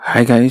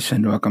Hi, guys,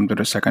 and welcome to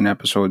the second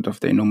episode of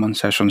the Inuman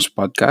Sessions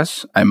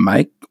podcast. I'm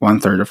Mike, one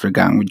third of the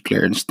gang with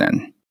Claire and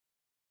Stan.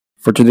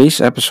 For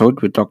today's episode,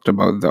 we talked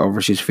about the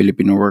overseas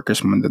Filipino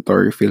workers'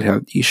 mandatory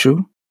PhilHealth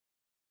issue,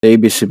 the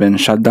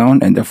ABS-CBN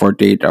shutdown, and the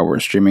 48-hour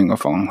streaming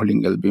of Ang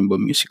Huling El Bimbo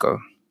musical.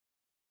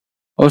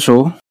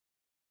 Also,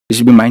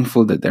 please be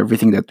mindful that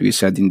everything that we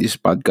said in this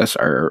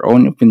podcast are our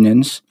own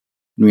opinions,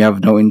 and we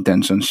have no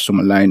intentions to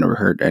malign or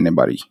hurt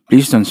anybody.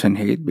 Please don't send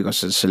hate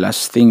because it's the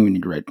last thing we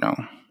need right now.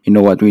 You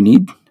know what we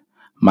need?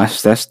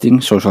 Mass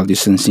testing, social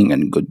distancing,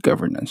 and good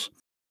governance.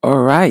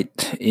 Alright,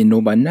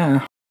 inuman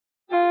na.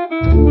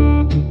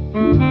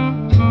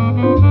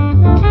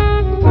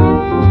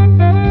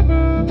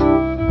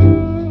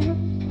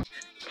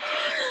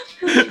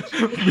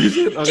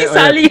 Okay,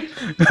 Sally.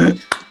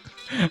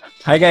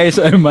 Hi guys,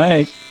 I'm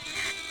Mike.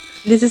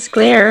 This is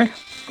Claire.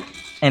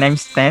 And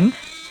I'm Stan,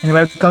 and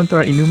welcome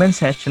to our Inuman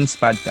Sessions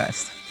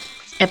podcast.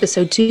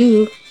 Episode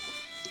 2.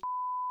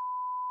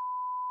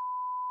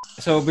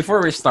 So before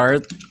we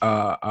start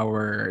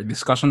our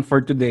discussion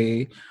for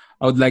today,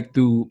 I would like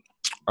to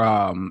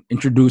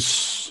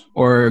introduce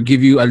or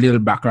give you a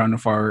little background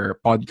of our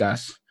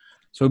podcast.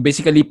 So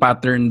basically,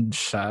 patterned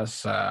siya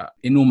sa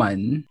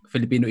inuman,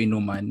 Filipino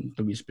inuman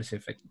to be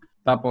specific.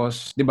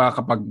 Tapos, di ba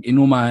kapag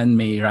inuman,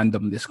 may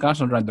random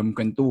discussion, random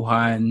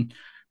kwentuhan,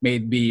 may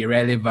it be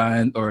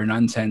relevant or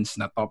nonsense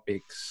na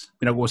topics.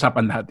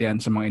 Pinag-uusapan lahat yan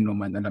sa mga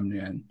inuman, alam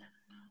niyo yan.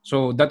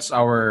 So that's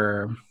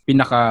our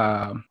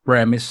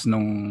pinaka-premise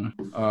nung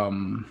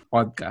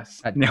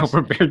podcast. Hindi ako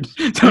prepared.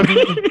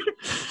 Sorry.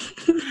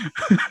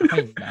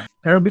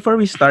 Pero before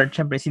we start,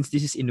 syempre, since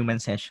this is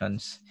Inuman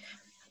Sessions,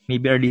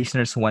 maybe our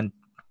listeners want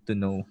to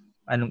know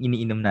anong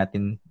iniinom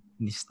natin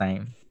this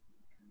time.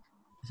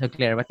 So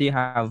Claire, what do you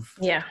have?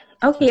 Yeah.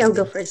 Okay, I'll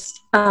go first.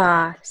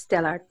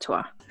 Stella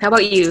Artois. How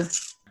about you?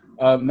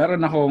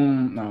 Meron akong,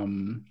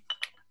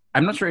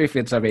 I'm not sure if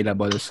it's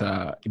available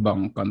sa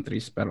ibang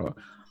countries, pero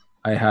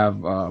I have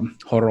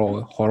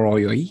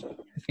Horoyoy.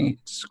 I think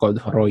it's called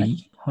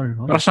Horoy.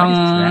 Pero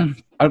siyang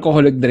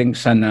alcoholic drink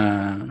siya na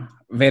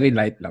very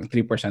light lang,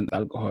 3%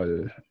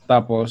 alcohol.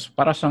 Tapos,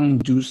 para siyang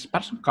juice,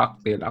 para siyang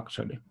cocktail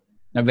actually.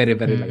 Na very,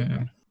 very light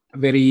lang.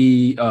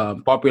 Very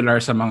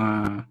popular sa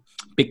mga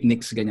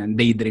picnics, ganyan,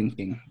 day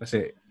drinking.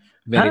 Kasi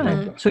very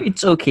light lang. So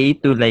it's okay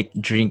to like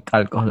drink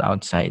alcohol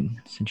outside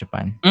sa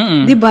Japan?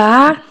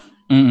 Diba?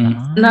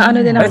 Na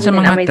ano din ako, sa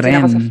mga amazed trend.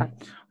 ako sa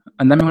fact.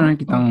 Ang dami ko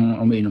nakikitang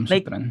umiinom sa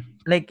trend.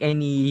 Like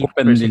any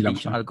Open din lang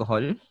percentage siya.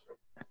 alcohol?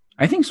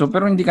 I think so,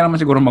 pero hindi ka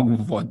naman siguro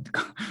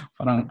mag-vodka.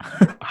 Parang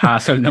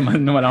hassle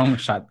naman na walang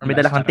shot. May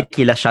dala kang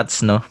tequila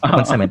shots, no?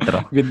 Kung sa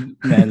metro. With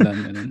melon.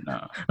 Ganun.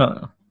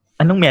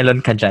 Anong melon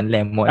ka dyan?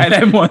 Lemon? Ay,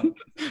 lemon.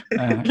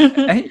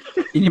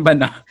 Iniba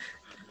na.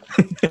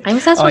 Ay,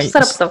 masarap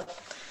to.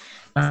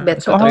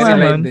 Bet so, ko. Very naman.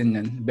 light din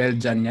yan.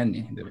 Belgian yan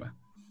eh, di ba?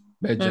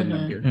 Belgian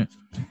na beer.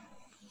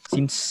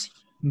 Since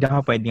hindi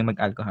ako pwedeng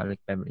mag-alcoholic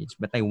beverage,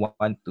 but I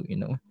want to,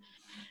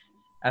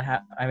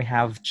 I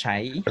have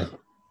chai.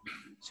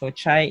 So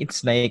chai,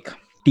 it's like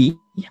tea,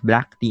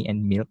 black tea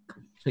and milk.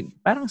 So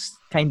parang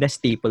kind of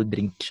staple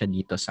drink siya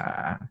dito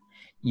sa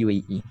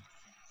UAE.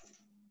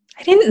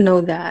 I didn't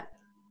know that.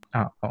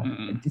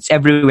 It's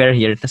everywhere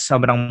here. Tapos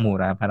sobrang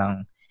mura.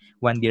 Parang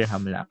 1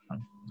 dirham lang.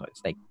 So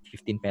it's like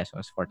 15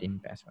 pesos, 14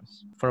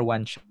 pesos for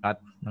one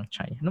shot ng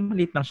chai.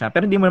 Maliit lang siya.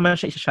 Pero hindi mo naman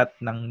siya isa-shot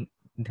ng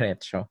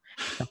diretso.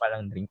 Na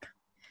parang drink.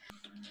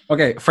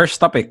 Okay,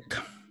 first topic.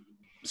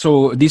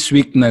 So this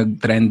week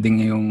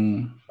nag-trending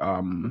yung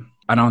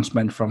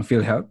announcement from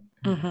PhilHealth.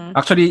 Mm-hmm.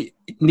 Actually,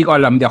 hindi ko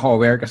alam, hindi ako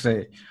aware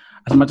kasi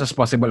as much as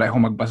possible ay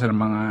ako magbasa ng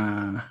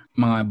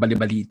mga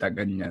balibalita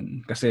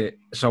ganyan kasi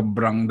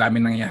sobrang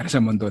dami nangyayari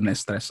sa mundo na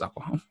stress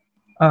ako.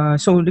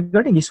 So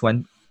regarding this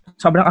one,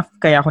 sobrang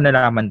kaya ako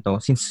nalaman to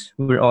since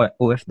we're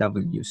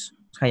OFWs.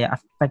 Kaya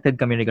affected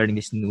kami regarding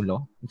this new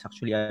law. It's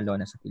actually a law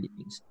na sa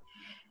Philippines.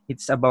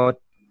 It's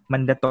about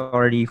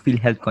mandatory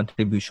PhilHealth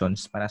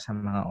contributions para sa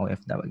mga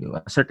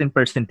OFW. A certain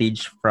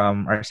percentage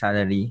from our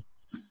salary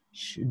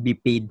should be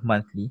paid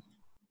monthly.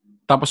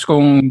 Tapos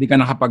kung hindi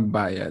ka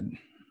nakapagbayad,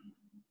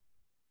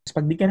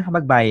 pag di ka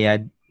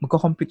nakapagbayad,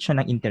 magko-compute siya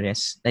ng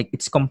interest. Like,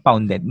 it's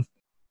compounded.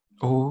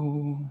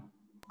 oh,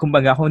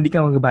 Kumbaga, kung hindi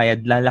ka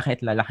magbayad, lalaki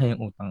at lalaki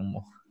yung utang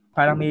mo.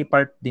 Parang may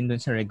part din dun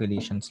sa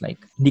regulations.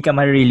 Like, hindi ka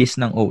ma-release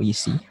ng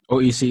OEC.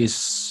 OEC is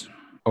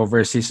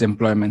Overseas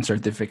Employment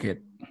Certificate.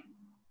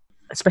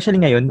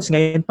 Especially ngayon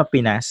pa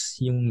Pinas,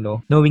 yung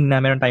law, knowing na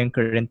meron tayong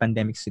current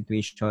pandemic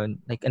situation,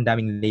 like ang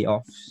daming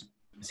layoffs.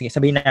 Sige,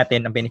 sabihin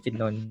natin, ang benefit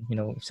nun,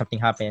 if something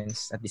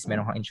happens, at least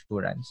meron kang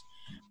insurance.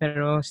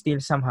 Pero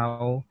still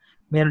somehow,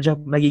 meron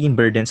dyan magiging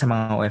burden sa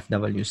mga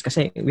OFWs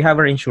kasi we have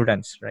our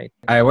insurance, right?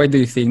 Why do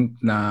you think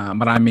na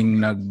maraming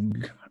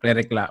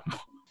nagre-reklamo?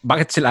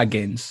 Bakit sila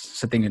against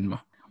sa tingin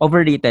mo?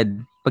 Overrated.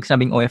 Pag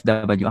sabing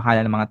OFW, akala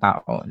ng mga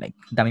tao, like,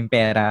 daming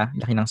pera,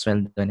 laki ng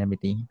sweldo and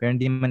everything. Pero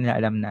hindi naman nila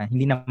alam na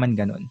hindi naman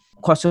ganun.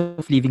 Cost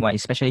of living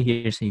wise, especially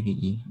here sa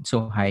UAE, it's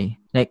so high.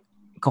 Like,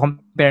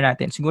 compare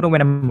natin, siguro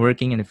when I'm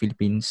working in the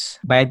Philippines,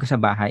 bayad ko sa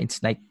bahay,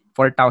 it's like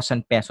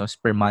 4,000 pesos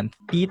per month.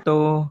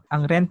 Dito,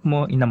 ang rent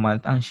mo in a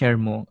month, ang share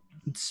mo,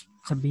 it's,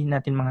 sabihin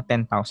natin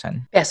mga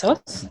 10,000.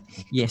 Pesos?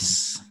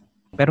 Yes.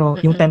 Pero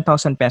yung 10,000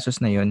 pesos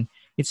na yun,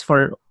 it's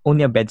for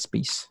only a bed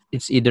space.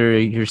 It's either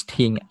you're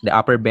staying the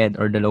upper bed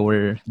or the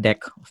lower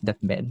deck of that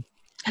bed.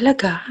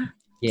 Talaga?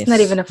 Yes. It's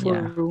not even a full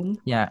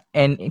room? Yeah.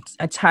 And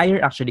it's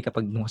higher actually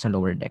kapag doon ka sa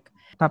lower deck.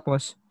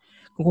 Tapos,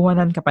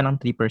 kukuhanan ka pa ng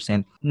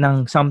 3% ng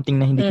something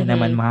na hindi ka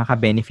naman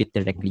makaka-benefit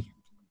directly.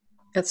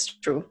 That's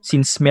true.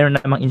 Since meron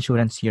namang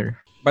insurance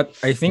here. But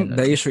I think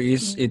the issue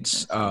is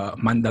it's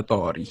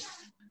mandatory.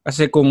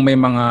 Kasi kung may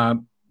mga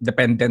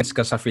dependents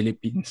ka sa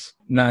Philippines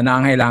na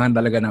nangangailangan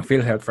talaga ng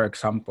PhilHealth, for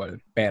example,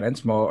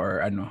 parents mo or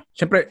ano,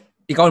 syempre,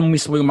 ikaw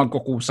mismo yung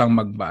magkukusang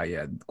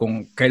magbayad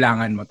kung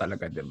kailangan mo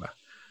talaga, di ba?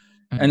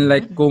 And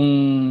like, kung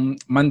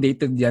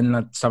mandated yan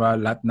sa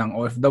lahat ng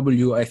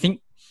OFW, I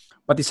think,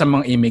 pati sa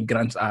mga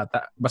immigrants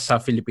ata, basta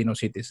Filipino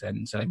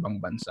citizen sa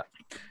ibang bansa.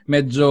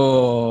 Medyo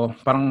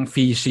parang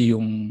fishy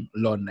yung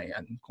law na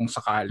yan, kung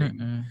sakaling.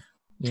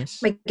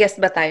 Yes. May guest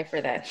ba tayo for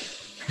that?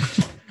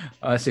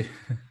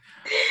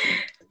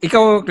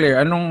 Ikaw,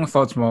 Claire, anong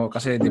thoughts mo?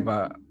 Kasi, di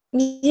ba?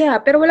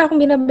 Yeah, pero wala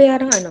akong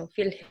binabayarang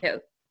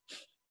PhilHealth.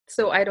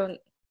 So, wala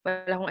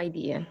akong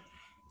idea.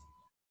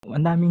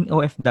 Ang daming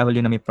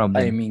OFW na may problem.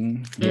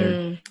 Timing.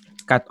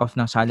 Cut off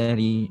ng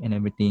salary and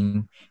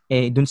everything.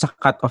 Dun sa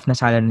cut off na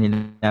salary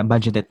nila,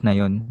 budgeted na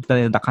yun,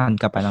 tadakan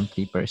ka pa ng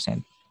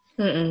 3%.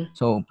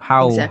 So,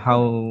 how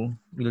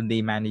will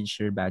they manage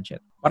your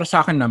budget? Para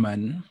sa akin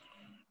naman,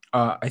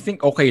 I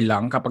think okay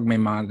lang kapag may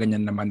mga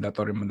ganyan na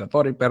mandatory,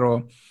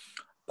 pero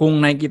kung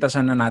nakikita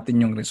sana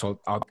natin yung result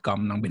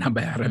outcome ng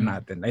binabayaran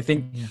natin, I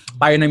think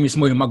tayo na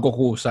mismo yung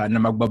magkukusa na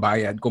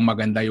magbabayad kung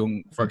maganda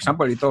yung, for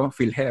example, ito,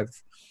 PhilHealth.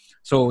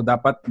 So,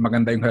 dapat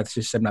maganda yung health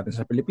system natin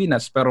sa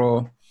Pilipinas,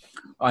 pero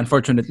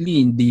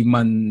unfortunately, hindi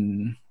man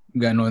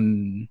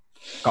ganon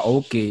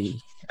ka-okay.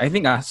 I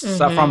think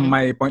from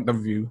my point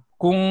of view,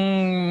 kung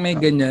may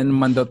ganyan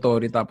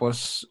mandatory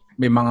tapos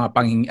may mga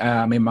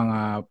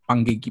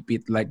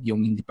panggigipit like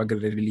yung hindi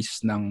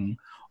pag-release ng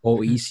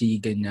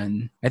OEC,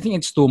 ganyan. I think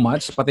it's too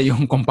much. Pati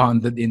yung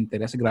compounded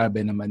interest,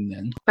 grabe naman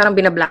yan. Parang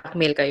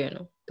binablackmail kayo,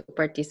 no? To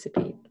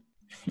participate.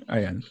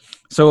 Ayan.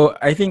 So,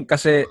 I think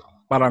kasi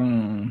parang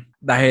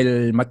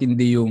dahil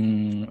matindi yung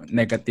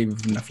negative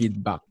na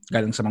feedback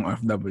galing sa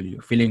mga OFW,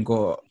 feeling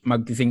ko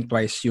mag-think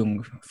twice yung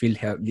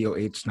PhilHealth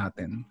DOH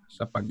natin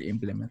sa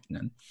pag-implement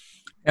niyan.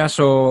 Yeah,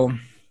 so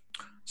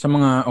sa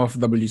mga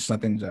OFWs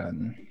natin dyan,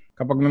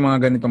 kapag may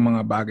mga ganitong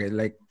mga bagay,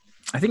 like,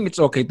 I think it's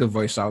okay to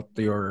voice out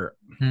to your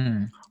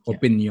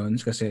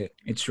opinions kasi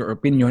it's your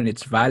opinion,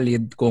 it's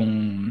valid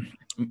kung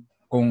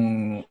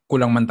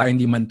kulang man tayo,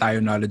 hindi man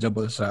tayo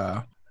knowledgeable sa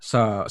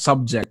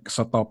subject,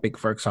 sa topic,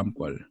 for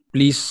example.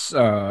 Please,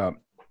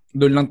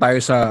 doon lang tayo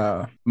sa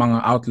mga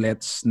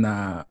outlets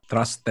na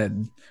trusted.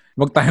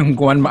 Huwag tayong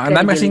kuwan. Ang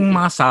dami kasing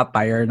mga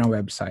satire na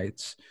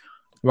websites.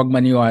 Huwag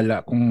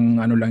maniwala kung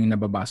ano lang yung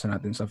nababasa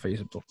natin sa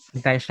Facebook.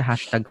 Hindi tayo sa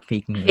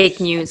 #fake news. Fake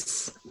news.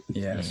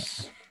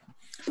 Yes.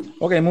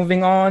 Okay,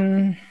 moving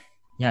on.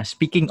 Yeah,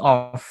 speaking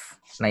of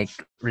like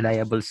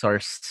reliable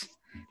source,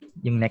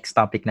 yung next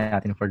topic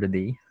natin for the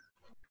day.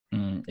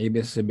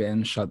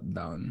 ABS-CBN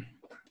shutdown.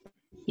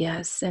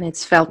 Yes, and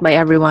it's felt by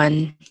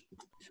everyone.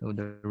 So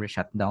they were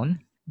shut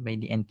down by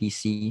the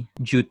NTC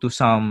due to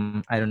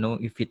some, I don't know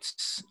if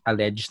it's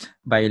alleged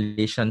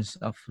violations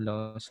of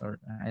laws or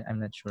I'm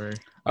not sure.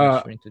 I'm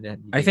not sure into that.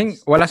 I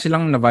think wala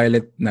silang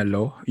na-violate na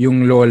law.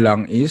 Yung law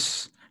lang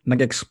is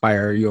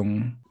nag-expire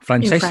yung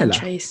franchise nila.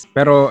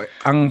 Pero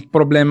ang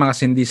problema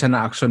kasi hindi sa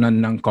na-actionan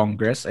ng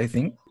Congress, I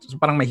think. So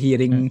parang may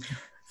hearing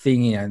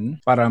thing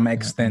yan para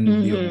ma-extend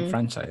yung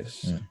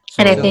franchise.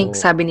 So, and I think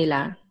sabi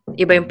nila,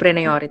 iba yung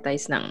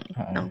prioritize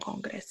ng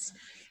Congress.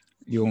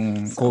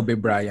 Yung Kobe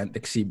Bryant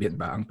exhibit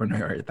ba ang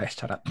prioritize?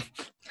 Charot.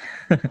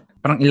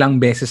 Parang ilang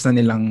beses na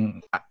nilang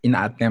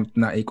ina-attempt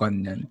na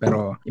ikon yan.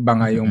 Pero iba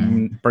nga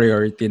yung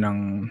priority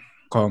ng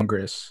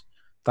Congress.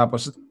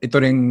 Tapos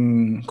ito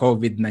ring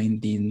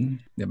COVID-19,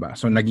 'di ba?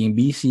 So naging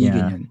busy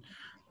ganyan.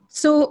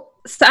 So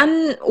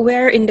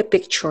where in the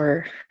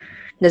picture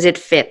does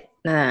it fit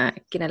na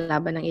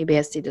kinalaban ng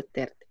ABS si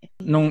Duterte?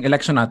 Nung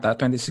election nata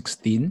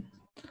 2016,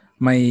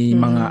 may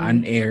mga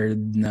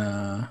unaired na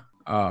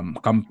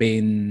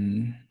campaign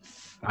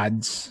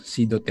ads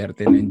si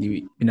Duterte na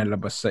hindi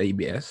pinalabas sa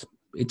ABS.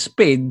 It's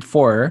paid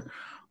for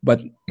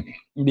but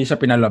hindi siya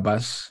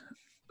pinalabas.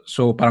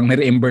 So, parang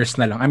ni-reimburse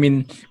na lang. I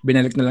mean,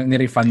 binalik na lang,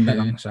 ni-refund na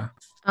lang siya.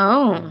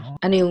 Oh.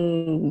 Ano yung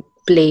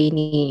play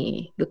ni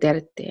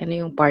Duterte? Ano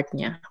yung part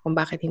niya? Kung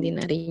bakit hindi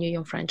na-renew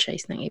yung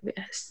franchise ng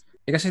ABS?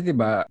 Kasi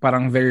diba,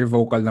 parang very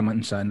vocal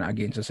naman siya na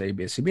against sa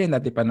ABS-CBN.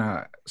 Dati pa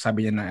na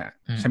sabi niya na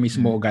siya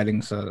mismo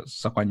galing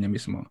sa kanya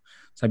mismo.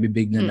 Sa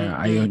bibig niya na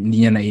ayaw,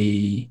 hindi niya na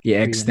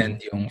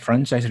i-extend yung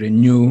franchise,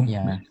 renew.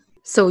 Yeah.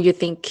 So, you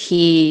think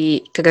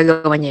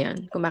kagagawa niya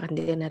yun? Kung bakit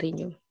hindi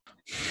na-renew?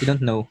 We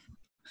don't know.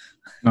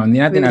 No,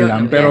 hindi natin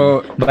alam. Pero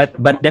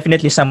but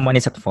definitely someone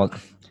is at fault.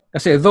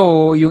 Kasi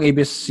though yung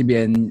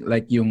ABS-CBN,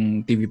 like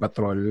yung TV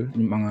Patrol,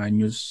 yung mga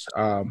news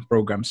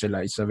programs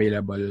sila is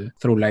available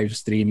through live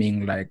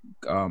streaming like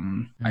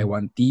I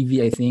Want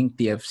TV, I think,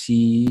 TFC.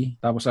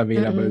 Tapos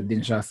available din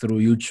siya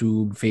through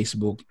YouTube,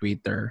 Facebook,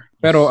 Twitter.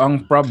 Pero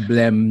ang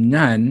problem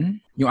niyan,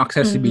 yung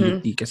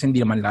accessibility kasi hindi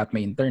naman lahat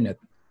may internet,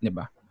 di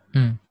ba?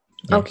 Yes.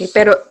 Okay,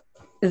 pero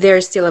they're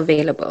still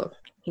available.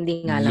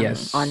 Hindi nga lang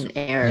Yes. on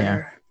air.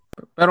 Yeah.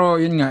 Pero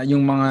yun nga,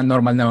 yung mga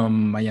normal na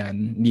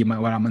mamamayan,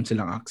 wala man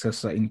silang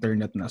access sa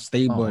internet na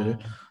stable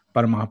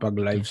para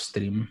makapag-live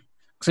stream.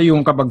 Kasi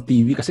yung kapag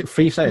TV, kasi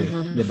free siya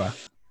di ba?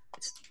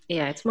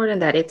 Yeah, it's more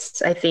than that.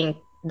 It's, I think,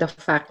 the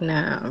fact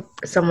na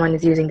someone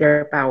is using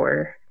their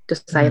power to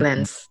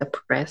silence the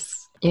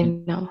press,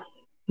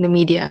 the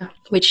media,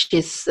 which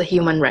is a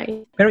human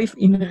right. Pero if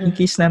in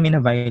case namin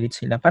na-violate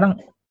sila, parang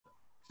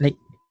like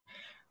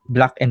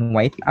black and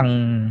white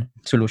ang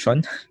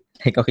solution.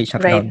 Like, okay, shut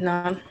Right,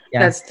 down. no?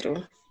 Yeah. That's true.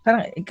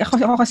 Parang,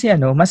 ako kasi,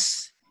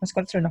 mas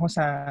concerned ako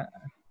sa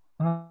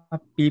mga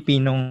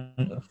Pilipinong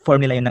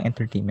form nila yun ng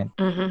entertainment.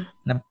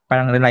 Na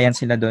parang reliant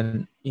sila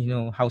doon,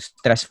 how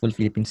stressful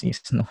Philippines is.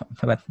 No?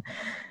 But,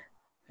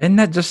 and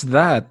not just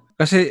that.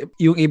 Kasi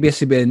yung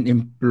ABS-CBN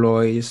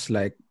employs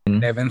like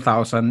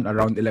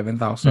around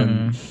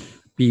 11,000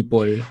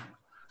 people.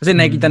 Kasi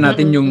nakikita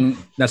natin yung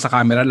nasa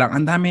camera lang.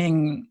 Ang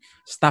daming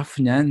staff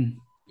niyan.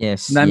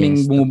 Yes. Ang daming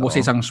yes, bumubo sa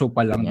totoo. isang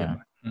sopa lang. Yeah.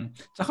 Diba?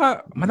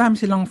 Saka madami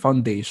silang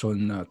foundation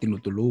na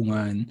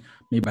tinutulungan,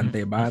 may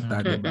bantay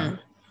bata, diba?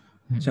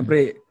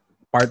 Siyempre,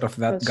 part of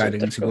that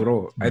galing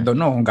siguro, I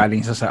don't know kung galing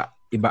sa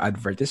iba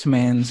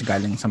advertisements,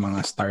 galing sa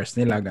mga stars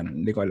nila,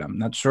 ganun. Hindi ko alam.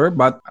 Not sure,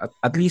 but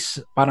at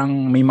least parang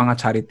may mga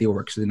charity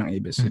works din ng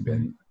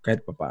ABS-CBN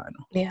kahit pa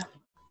paano. Yeah.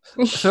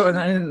 So,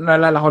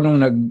 naalala ko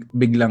nung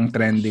nagbiglang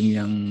trending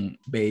yung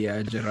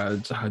Bea,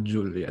 Gerald, sa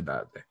Julia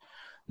dati.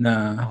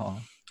 Na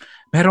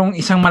merong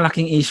isang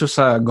malaking issue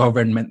sa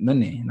government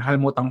nun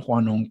Nakalimutan ko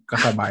anong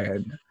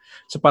kasabayan.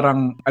 So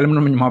parang, alam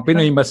naman yung mga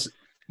Pinoy,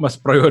 mas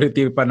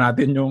priority pa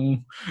natin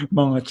yung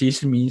mga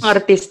chismis.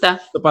 Artista.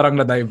 So parang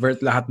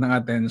na-divert lahat ng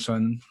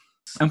attention.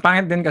 Ang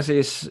pangit din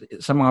kasi is,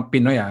 sa mga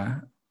Pinoy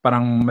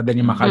parang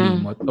madaling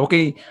makalimot.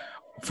 Okay,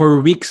 for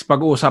weeks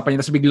pag-uusapan niya,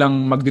 tapos biglang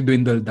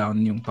magdi-dwindle down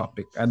yung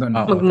topic. I don't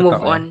know. Mag-move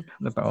on.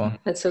 Totoo.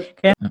 That's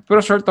okay. Pero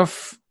sort of,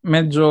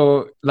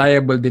 medyo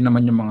liable din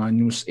naman yung mga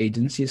news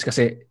agencies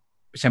kasi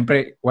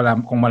siyempre,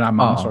 kung wala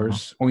mga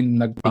source, kung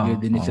nagpigil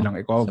din silang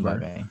i-cover.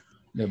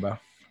 Diba?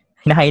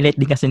 Hina-highlight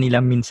din kasi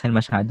nila minsan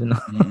masyado, no?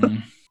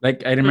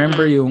 Like, I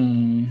remember yung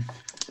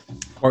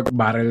pork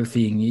barrel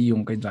thingy,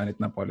 yung kay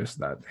Janet Napoles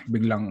dati.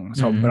 Biglang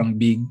sobrang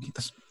big.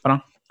 Tapos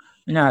parang,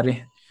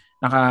 nangyari,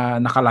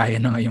 nakalaya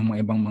na nga yung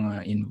mga ibang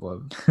mga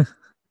involved.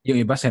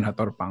 Yung iba,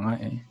 senator pa nga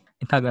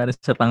Itagaran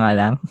sa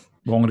pangalang?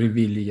 Bong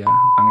Revilla.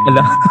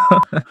 Hello?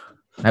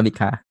 Sabi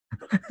ka.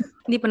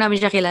 Hindi pa namin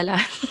siya kilala.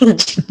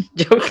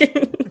 Joke.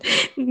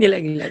 Hindi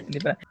lang.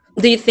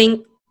 Do you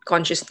think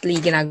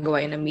consciously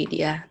ginagawa yun ng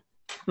media?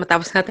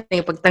 Matapos natin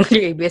yung pagtanggal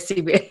yung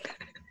ABS-CBN.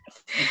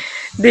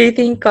 Do you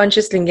think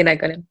consciously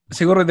ginagawa yun?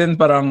 Siguro din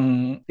parang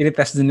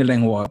i-test din nila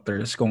yung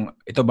waters kung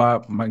ito ba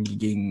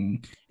magiging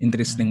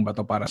interesting ba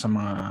to para sa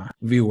mga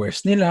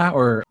viewers nila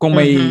or kung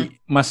may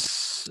mas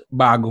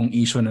bagong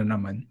issue na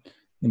naman.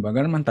 Diba?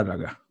 Ganun man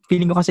talaga.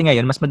 Feeling ko kasi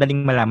ngayon, mas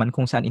madaling malaman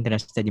kung saan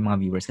interested yung mga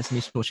viewers kasi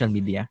may social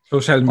media.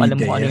 Social media,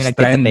 alam mo ano yung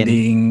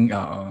trending.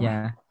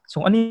 Yeah.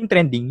 So, ano yung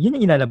trending? Yun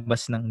yung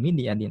ilalabas ng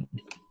media din.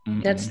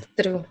 That's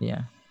true.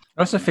 Yeah.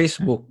 Pero sa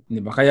Facebook, di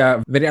ba?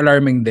 Kaya very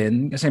alarming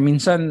din kasi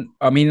minsan,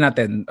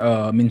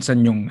 minsan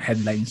yung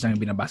headlines na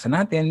binabasa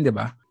natin, di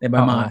ba? Di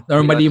ba?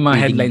 Normally,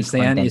 mga headlines na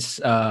yan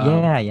is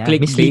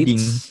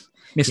clickbaits.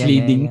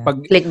 Misleading.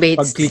 Yeah.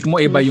 Pag click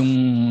mo, iba yung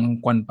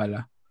kwan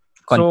pala.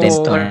 Content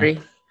story.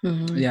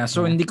 Yeah,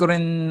 so hindi ko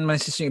rin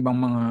masisi yung ibang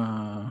mga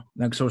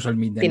nag-social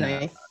media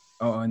Pinoy.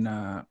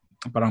 na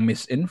parang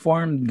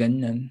misinformed,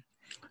 ganyan.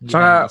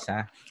 Tsaka,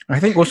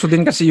 I think also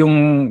din kasi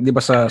yung, di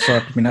ba sa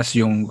Pinas,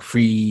 yung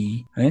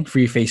free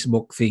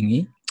Facebook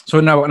thingy.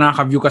 So,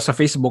 nakaka-view ka sa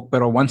Facebook,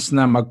 pero once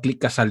na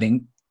mag-click ka sa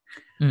link,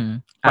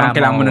 parang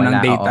kailangan mo na ng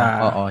data.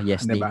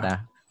 Yes, diba?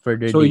 Data.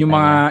 Further so, data, yung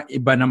mga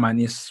iba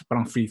naman is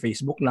parang free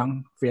Facebook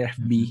lang, free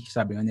FB,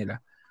 sabi nga nila.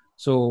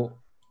 So,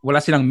 wala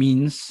silang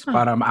means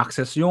para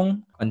ma-access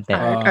yung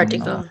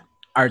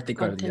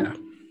article. Yeah.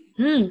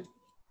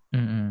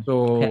 So,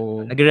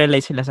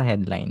 nag-realize sila sa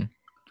headline.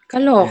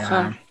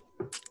 Kaloka.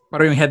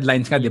 Pero yung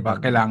headlines ka, di ba,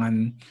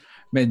 kailangan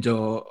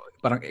medyo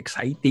parang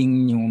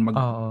exciting, yung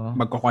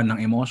magkukuha ng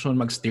emotion,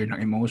 mag-steer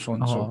ng emotion.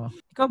 So,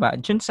 ikaw ba,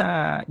 dyan sa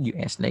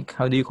US, like,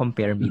 how do you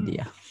compare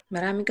media?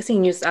 Maraming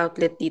kasing news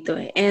outlet dito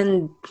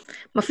And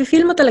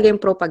mafe-feel mo talaga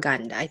yung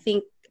propaganda. I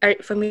think,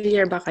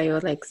 familiar ba kayo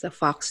like sa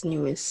Fox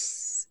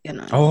News?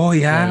 Oh,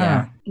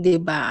 yeah.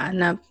 Diba?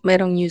 Na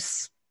merong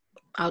news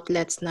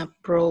outlets na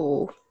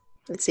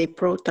let's say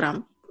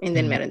pro-Trump. And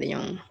then meron din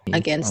yung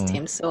against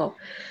him. So,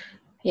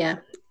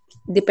 yeah.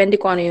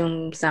 Depende kung ano yung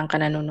saan ka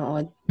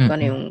nanonood. Kung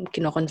ano yung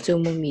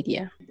kinokonsume mong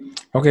media.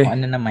 Okay.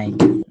 Ano na, Mike?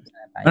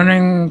 Ano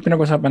na yung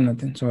pinag-usapan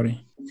natin?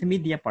 Sorry. Sa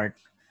media part.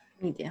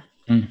 Media.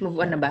 Move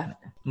on na ba?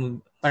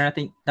 Para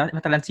natin,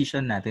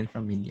 matransition natin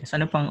from media. So,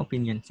 ano pang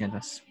opinions niyo?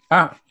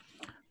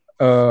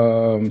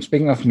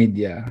 Speaking of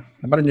media,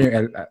 naparan nyo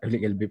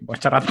yung LB po.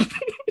 Charot.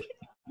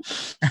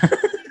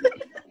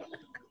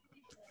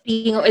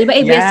 Speaking of, iba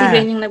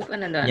ABS-CBN yung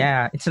doon.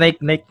 Yeah, it's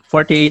like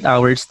 48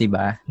 hours,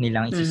 diba?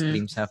 Nilang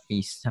isi-stream sa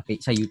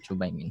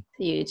YouTube, I mean.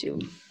 Sa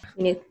YouTube.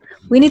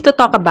 We need to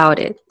talk about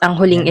it. Ang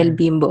Huling El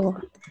Bimbo,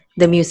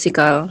 the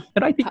musical.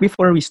 Pero I think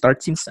before we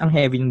start, since ang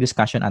heavy yung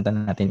discussion ata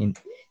natin in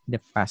the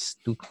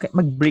past two,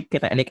 mag-break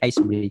kita, like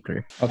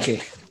icebreaker.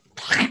 Okay.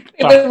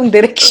 Iba yung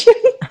direction.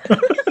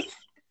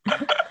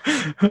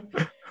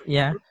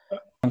 Yeah.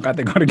 Ang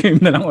category game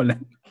na lang ulit.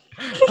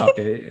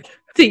 Okay.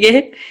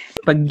 Sige.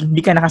 Pag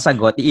hindi ka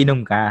nakasagot,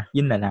 iinom ka.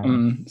 Yun na lang.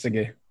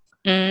 Sige.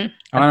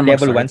 At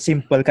level 1,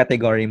 simple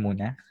category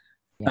muna.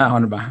 Yeah.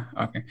 Ano ba?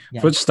 Okay. Yeah.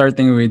 Food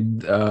starting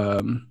with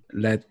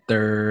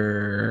letter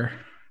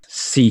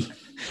C.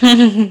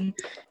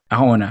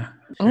 Ako una.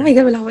 Oh my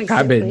God, wala ko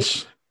excited.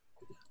 Cabbage.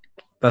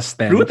 Tas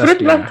 10.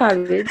 Fruit ba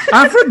cabbage?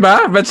 Fruit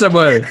ba?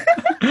 Vegetable.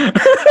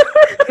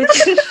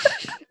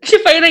 Siya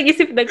pa yung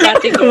nag-isip ng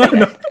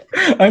category.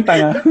 Ang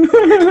tanga.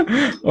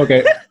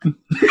 Okay.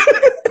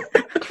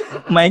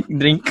 Mike,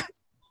 drink.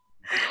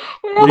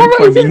 Wala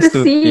ko being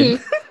stupid.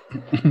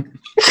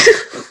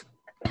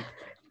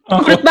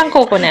 Fruit bang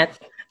coconut?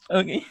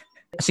 Okay.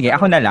 Sige,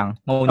 ako na lang.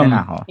 Mauna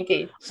na ako.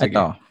 Okay.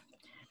 Ito.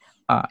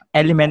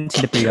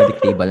 Elements in the periodic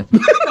table.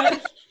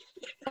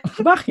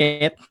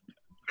 Bakit?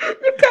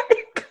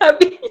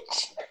 Cabbage.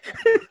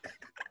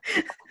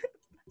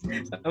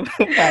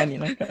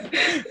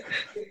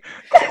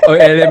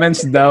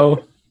 Elements daw.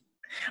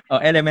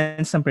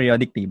 Elements ng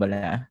periodic table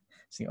na.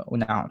 Sige,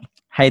 una ako.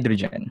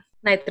 Hydrogen.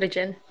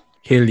 Nitrogen.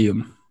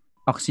 Helium.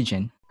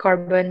 Oxygen.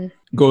 Carbon.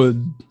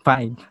 Gold.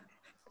 5.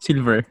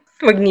 Silver.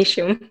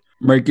 Magnesium.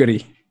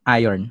 Mercury.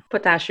 Iron.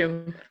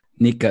 Potassium.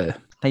 Nickel.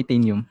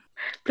 Titanium.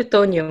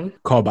 Plutonium.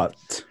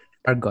 Cobalt.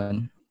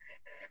 Argon.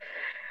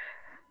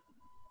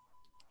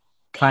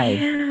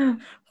 5.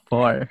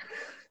 4.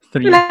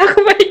 3. Wala ko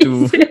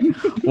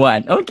 2.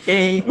 1.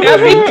 Okay.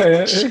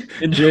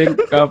 Drink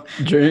up.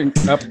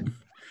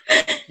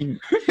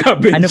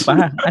 Cabbage.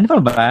 Ano pa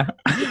ba?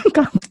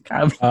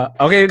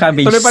 Okay.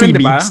 Cabbage. Tuloy pa rin,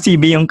 diba?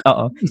 CB yung,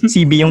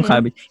 CB yung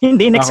cabbage.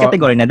 Hindi, next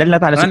category na. Dahil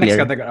natalo si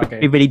Claire.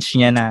 Okay. Privilege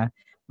niya na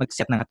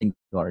mag-set ng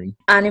category.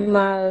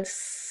 Animals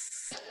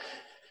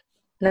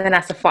na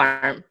nasa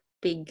farm.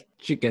 Pig.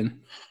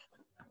 Chicken.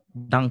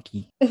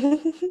 Donkey.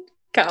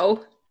 Cow.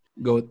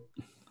 Goat.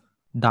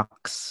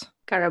 Ducks.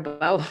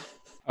 Carabao.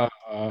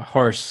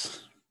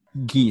 Horse.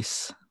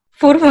 Geese.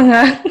 Puro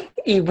mga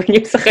ibon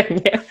yung sa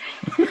kanya.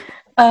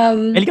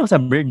 Mahilig ako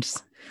sa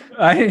birds.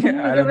 Ay,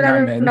 alam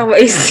namin. 5,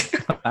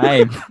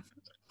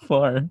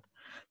 4,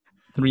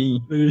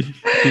 3,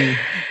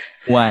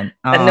 2, 1.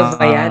 Ano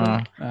ba yan?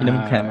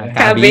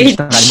 Cabbage.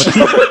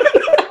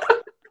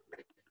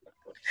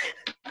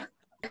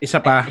 Isa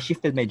pa. I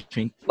shifted my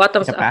drink.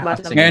 Bottoms up.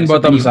 Ngayon,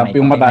 bottoms up.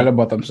 Yung matalo,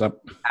 bottoms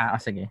up.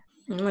 Sige.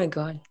 Oh my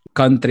God.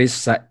 Countries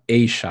sa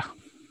Asia.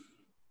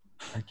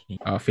 Okay.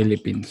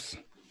 Philippines.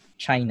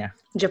 China.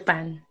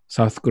 Japan.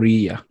 South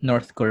Korea.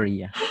 North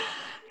Korea.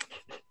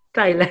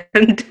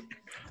 Thailand.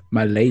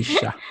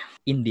 Malaysia.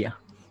 India.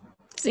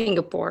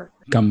 Singapore.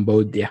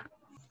 Cambodia.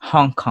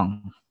 Hong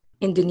Kong.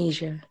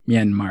 Indonesia.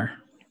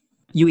 Myanmar.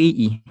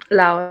 UAE.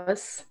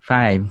 Laos.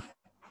 5,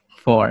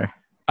 4,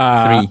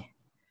 3,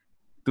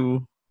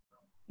 2,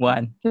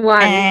 1.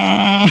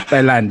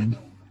 Thailand.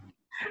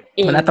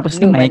 Wala tapos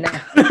ni Mike.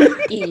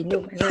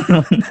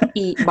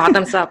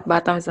 Bottoms up.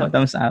 Bottoms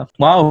up.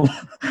 Wow.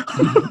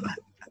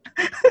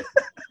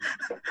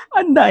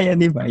 Ang daya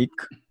ni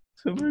Mike.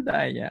 Super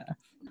daya.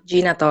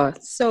 Gina to.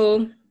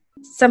 So,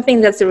 something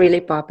that's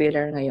really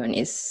popular ngayon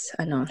is,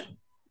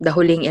 the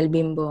Huling El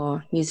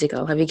Bimbo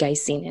musical. Have you guys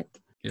seen it?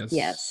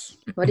 Yes.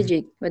 What did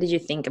you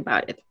think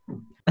about it?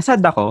 Nasad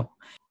ako.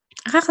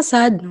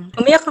 Nakakasad.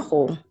 Umiyak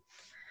ako.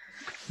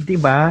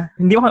 Diba?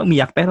 Hindi ako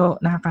umiyak, pero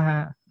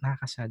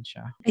nakakasad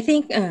siya. I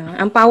think,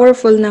 ang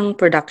powerful ng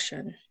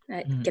production.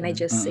 Can I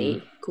just say,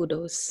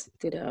 kudos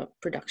to the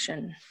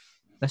production.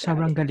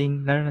 Sobrang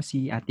galing, lalo na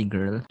si ate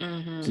girl.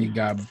 Mm-hmm.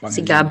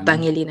 Si Gab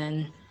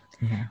Pangilinan.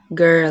 Yeah.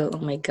 Girl,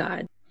 oh my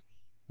God.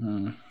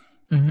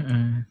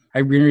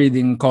 I've been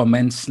reading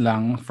comments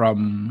lang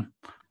from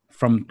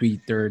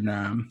Twitter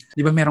na, di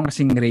ba merong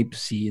kasing rape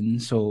scene,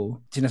 so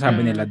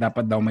sinasabi nila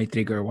dapat daw may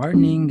trigger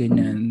warning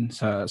ganyan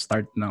sa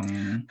start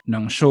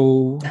ng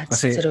show.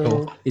 That's kasi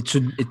true.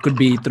 It could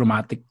be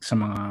traumatic sa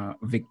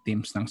mga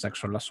victims ng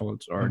sexual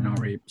assaults or ng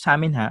rape. Sa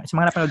amin sa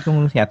mga napanood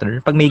kong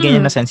theater, pag may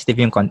ganyan na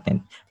sensitive yung content,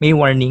 may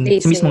warning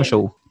sa mismong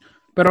show.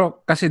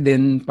 Pero kasi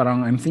din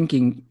parang I'm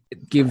thinking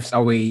it gives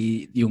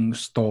away yung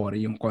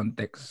story, yung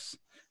context.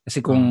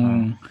 Kasi kung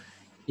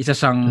isa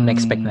siyang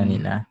na-expect na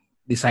nila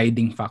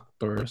deciding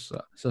factors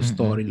sa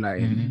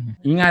storyline.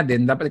 Yun nga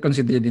din, dapat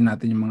i-consider din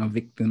natin yung mga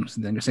victims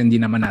din kasi hindi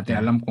naman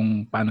natin alam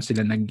kung paano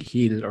sila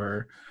nag-heal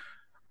or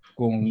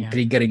kung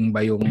triggering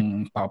ba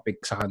yung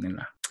topic sa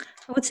kanila.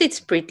 I would say it's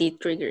pretty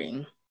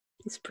triggering.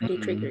 It's pretty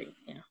triggering,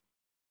 yeah.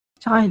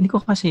 Tsaka hindi ko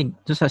kasi,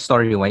 sa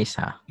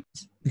story-wise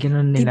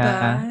ganun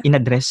nila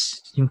in-address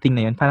yung thing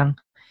na yun. Parang,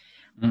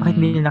 bakit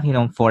hindi nila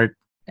kinomfort?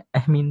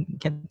 I mean,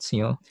 gets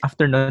nyo?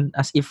 After nun,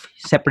 as if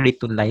separate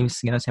two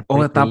lives,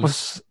 separate ways.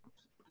 Tapos,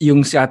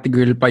 yung si ate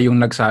girl pa yung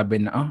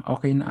nagsabi na,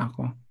 okay na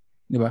ako.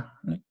 Di ba?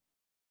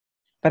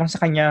 Parang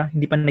sa kanya,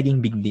 hindi pa naging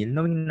big deal.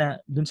 Knowing na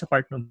dun sa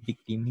part ng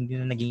victim, hindi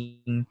na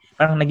naging,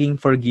 parang naging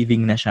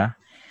forgiving na siya.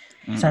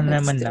 Sana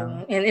naman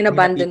lang. And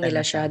inabandon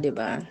nila siya, di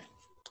ba?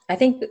 I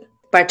think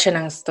part siya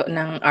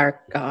ng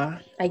arc.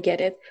 I get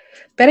it.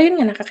 Pero yun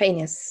nga,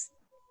 nakakainis.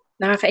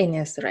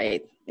 Nakakainis,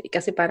 right?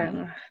 Kasi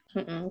parang,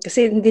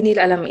 kasi hindi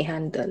nila alam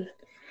i-handle.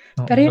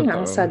 Pero yun nga,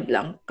 ang sad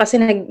lang. Kasi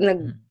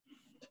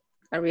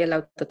are we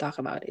allowed to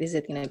talk about it? Is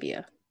it gonna be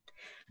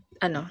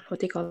what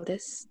do you call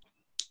this?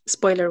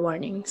 Spoiler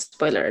warning,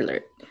 spoiler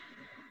alert.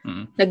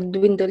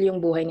 Nagdwindle yung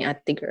buhay ni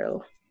ate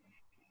girl.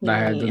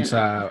 Dahil dun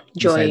sa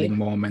deciding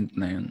moment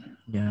na yun.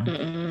 Yeah.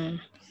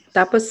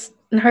 Tapos,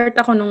 na-hurt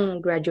ako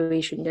nung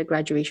graduation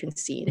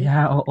scene.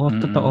 Yeah,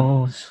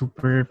 totoo.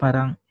 Super,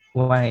 parang,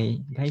 why?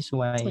 Guys,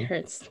 why? It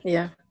hurts.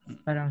 Yeah.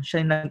 Parang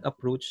siya yung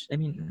nag-approach. I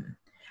mean,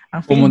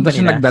 ang pumunta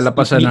siya, nagdala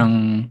pa siya ng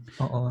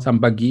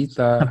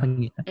Sampaguita.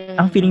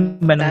 Ang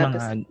feeling ba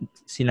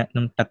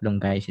ng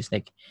tatlong guys is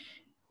like,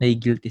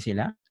 nai-guilty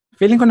sila?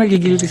 Feeling ko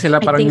nagigilty sila,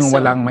 parang yung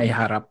walang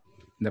maiharap.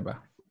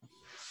 Diba?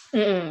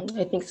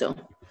 I think so.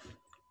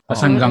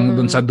 Tapos hanggang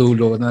dun sa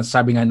dulo,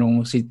 sabi nga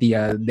nung si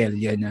Tia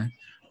Delia niya,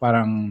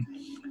 parang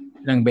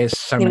ilang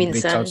beses siyang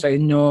nag-reach out sa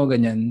inyo,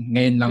 ganyan.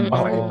 Ngayon lang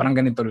ba? Parang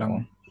ganito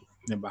lang.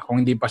 Diba?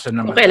 Kung hindi pa siya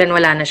naman. Kung kailan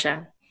wala na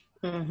siya.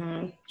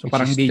 So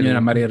parang hindi nyo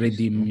na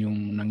mariredeem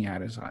yung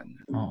nangyari sa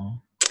kanya.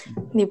 Oo.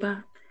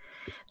 Diba?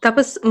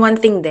 Tapos one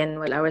thing din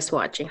while I was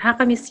watching,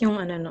 nakakamiss yung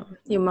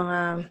yung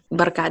mga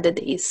barkada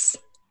days.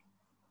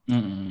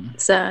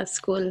 Sa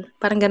school.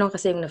 Parang ganun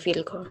kasi yung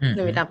na-feel ko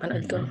nung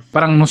pinapanood ko.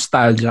 Parang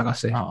nostalgia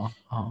kasi. Oo.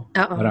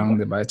 Parang,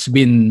 diba? It's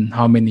been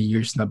how many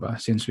years na ba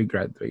since we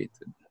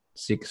graduated?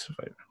 6,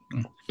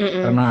 5.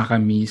 Parang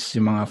nakakamiss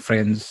yung mga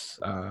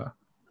friends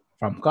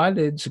from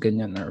college,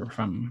 ganyan, or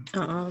from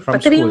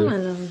Pati school.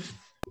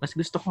 Mas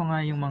gusto ko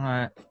nga yung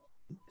mga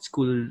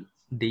school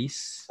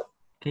days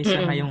kaysa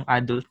nga yung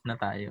adult na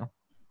tayo.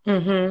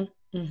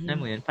 Alam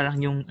mo yun? Parang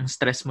yung ang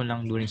stress mo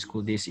lang during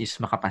school days is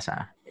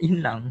makapasa.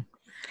 Yun lang.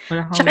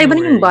 Tsaka iba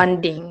yung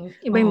bonding.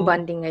 Iba yung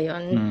bonding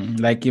ngayon.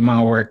 Like yung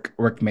mga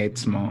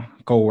workmates mo,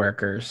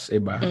 co-workers,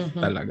 iba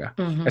talaga.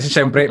 Kasi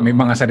syempre, may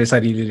mga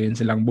sarili-sarili rin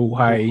silang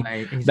buhay.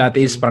 Exactly. That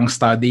is parang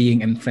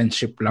studying and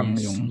friendship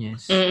lang yung...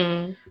 Yes.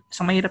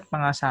 So, mahirap pa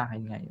nga sa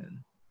akin ngayon.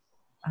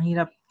 Ang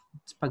hirap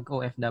pag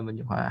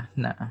OFW ka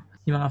na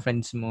yung mga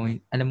friends mo,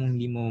 alam mo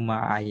hindi mo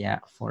maaya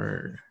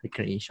for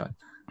recreation.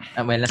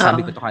 Well,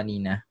 nasabi ko to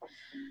kanina.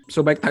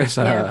 So, balik tayo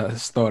sa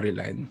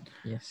storyline.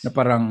 Yes. Na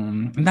parang,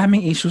 ang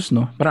daming issues,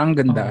 no? Parang ang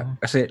ganda.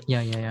 Kasi,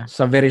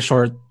 sa very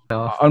short,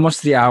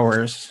 almost 3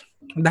 hours,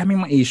 ang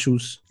daming mga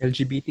issues.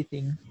 LGBT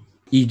thing.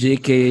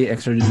 EJK,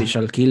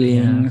 extrajudicial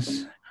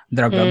killings,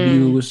 drug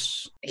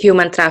abuse.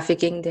 Human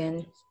trafficking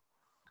din.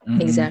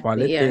 Exactly,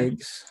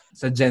 politics.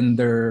 Sa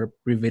gender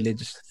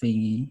privilege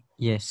thingy.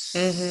 Yes.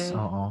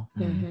 Oo.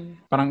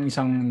 Parang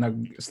isang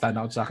nag-stand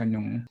out sa akin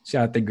yung si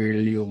ate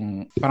girl,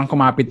 yung parang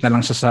kumapit na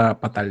lang siya sa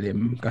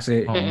patalim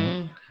kasi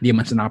di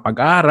man siya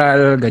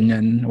nakapag-aral,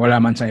 ganyan,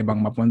 wala man sa ibang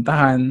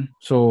mapuntahan.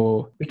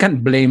 So, we can't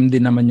blame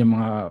din naman yung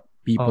mga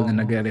people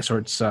na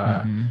nagre-resort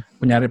sa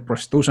kunyari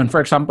prostitution.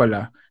 For example,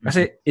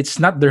 kasi it's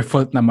not their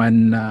fault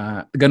naman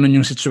na ganun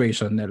yung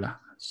situation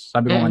nila.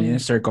 Sabi ko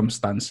kanina,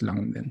 circumstance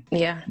lang din.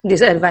 Yeah,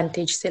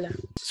 disadvantage sila.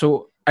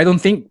 So, I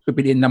don't think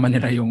pipiliin naman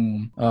nila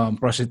yung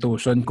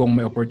prostitution kung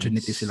may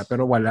opportunity sila.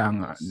 Pero wala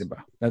nga, di ba?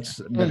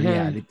 That's the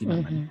reality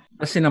naman.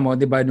 Kasi na mo,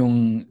 di ba,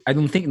 I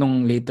don't think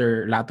nung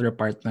latter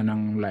part na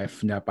ng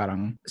life niya,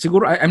 parang,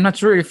 siguro, I'm not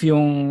sure if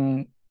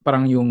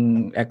parang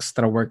yung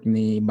extra work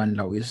ni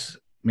Banlaw is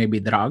maybe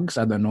drugs,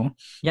 I don't know.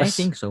 Yeah, I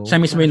think so. Siya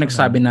mismo yung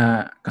nagsabi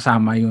na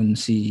kasama yun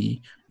si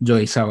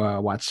Joy sa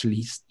watch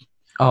list.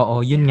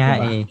 Oo, yun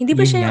nga diba? Hindi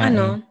ba siya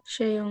yung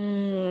siya yung,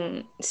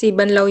 si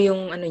Banlaw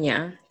yung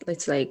niya,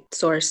 it's like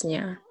source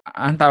niya.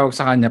 Ang tawag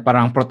sa kanya,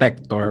 parang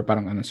protector,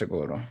 parang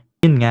siguro.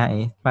 Yun nga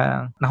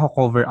parang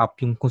nako-cover up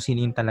yung kung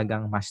sino yung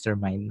talagang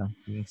mastermind ng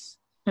things.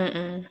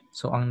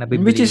 So, ang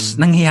nabibili... Which is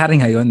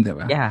nangyayari ngayon, di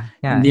ba? Yeah.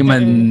 Hindi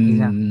man,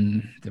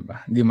 di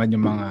ba? Hindi man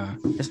yung mga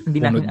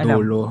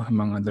punod-dulo,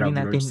 mga drug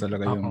lords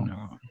talaga yung...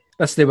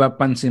 Tapos, di ba,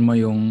 pansin mo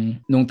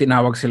nung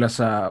tinawag sila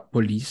sa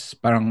police,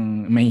 parang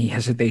may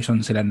hesitation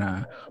sila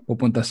na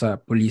pupunta sa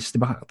police. Di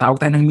ba, tawag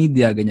tayo ng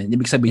media, ganyan.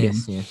 Ibig sabihin,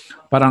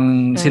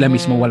 parang sila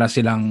mismo wala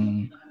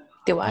silang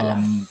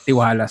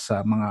tiwala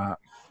sa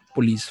mga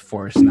police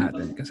force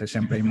natin. Kasi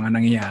siyempre, yung mga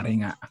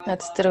nangyayari nga.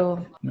 That's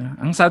true.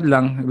 Ang sad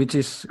lang, which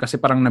is,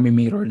 kasi parang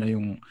nami-mirror na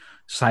yung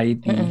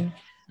society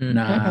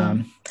na...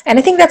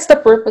 And I think that's the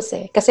purpose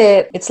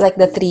Kasi it's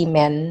like the 3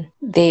 men,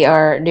 they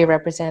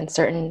represent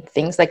certain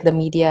things like the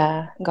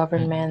media,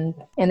 government,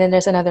 and then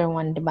there's another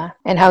one, diba?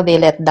 And how they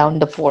let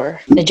down the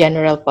poor, the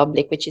general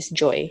public, which is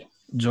Joy.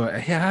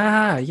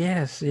 Yeah,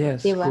 yes.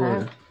 Diba?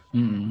 Cool.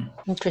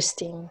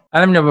 Interesting.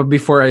 Alam niyo ba,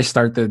 before I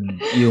started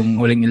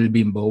yung Huling Il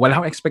Bimbo, wala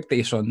akong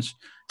expectations.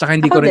 Tsaka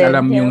hindi ko Ako rin din,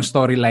 alam yeah. yung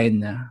storyline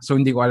niya. So,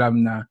 hindi ko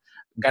alam na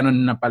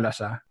ganun na pala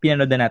siya.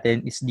 Pinanood na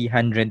natin is the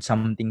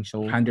 100-something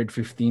show.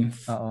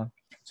 115th. Oo.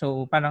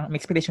 So, parang may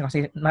expectation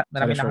kasi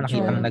marami na ako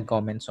nakita na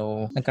nag-comment.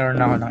 So, nagkaroon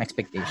na ako ng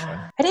expectation.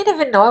 I didn't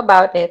even know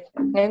about it.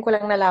 Ngayon ko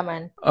lang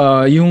nalaman.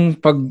 Yung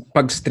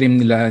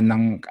pag-stream nila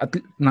ng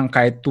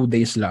kahit 2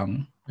 days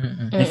lang,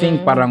 I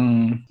think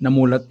parang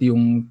namulat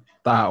yung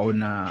tao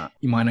na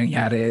yung mga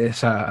nangyari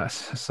sa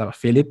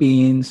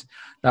Philippines.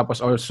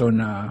 Tapos also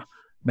na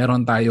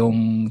meron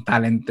tayong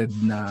talented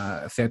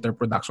na theater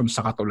production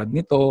sa katulad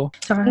nito.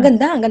 Ang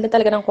ganda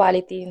talaga ng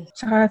quality.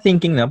 Saka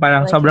thinking na,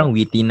 parang sobrang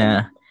witty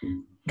na.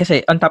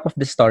 Kasi on top of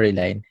the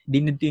storyline, they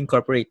need to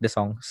incorporate the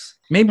songs.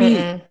 Maybe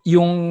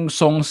yung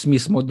songs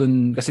mismo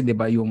dun, kasi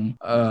diba yung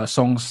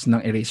songs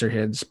ng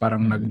Eraserheads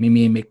parang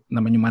nagmimimic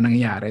naman yung mga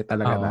nangyayari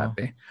talaga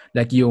dati.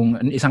 Like yung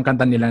isang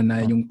kanta nila na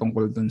yung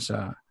tungkol dun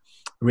sa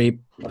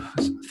rape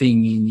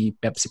thingy ni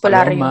Pepsi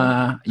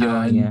Paloma.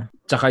 Yun.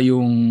 Tsaka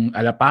yung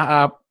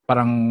Alapaap,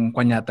 parang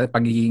kunyata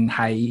pagiging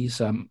high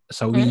sa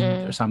weed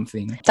or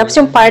something. Tapos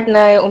yung part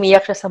na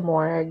umiyak siya sa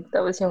morgue.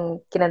 Tapos yung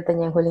kinanta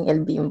niya yung Huling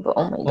El Bimbo.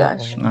 Oh my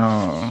gosh.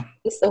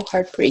 It's so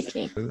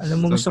heartbreaking. Alam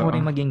mo, gusto ko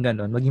rin maging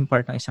ganun. Maging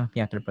part ng isang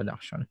theater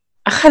production.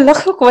 Akala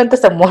ko kumanta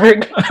sa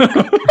morgue.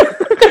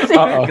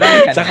 Oo.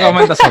 Tsaka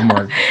kumanta sa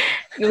morgue.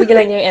 Ibigay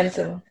lang niya yung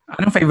anthem.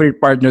 Anong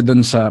favorite part nyo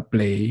dun sa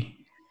play?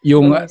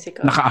 Yung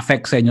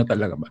naka-affect sa inyo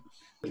talaga ba?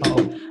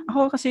 Oo.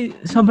 Ako kasi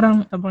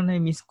sobrang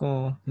na-miss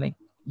ko, like,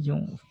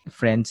 yung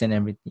friends and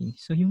everything.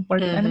 So, yung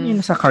part, alam mo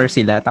yung nasa car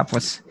sila,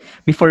 tapos,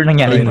 before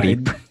nangyari yung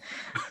rape,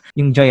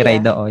 yung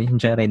joyride, yung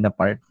joyride na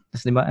part.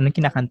 Tapos, di ba, anong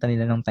kinakanta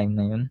nila nung time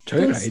na yun?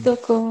 Joyride? Gusto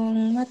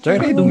kong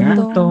Joyride nga.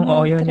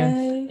 Oo, yun.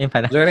 Yun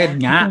pala. Joyride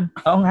nga.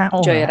 Oo nga.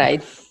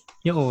 Joyride.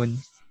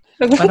 Yun.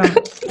 Parang,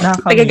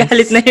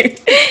 nagagalit na yun.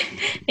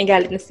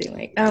 Nagagalit na si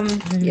Mike.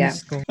 Yeah.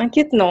 Ang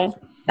cute, no?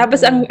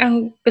 Tapos,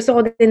 ang gusto ko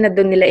din na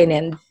doon nila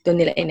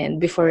in-end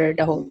before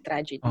the whole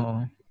tragedy.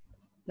 Oo.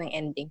 Ng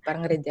ending,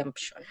 parang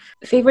redemption.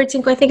 Favorite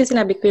scene ko, I think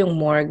sinabi ko yung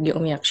morgue,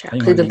 yung umiyak siya.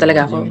 Kasi doon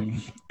talaga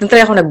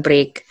ako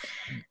nag-break.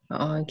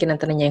 Oo,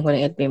 kinanta na niya yung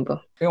Huling El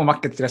Bimbo. Yung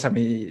umakit sila sa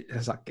may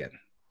sasakyan.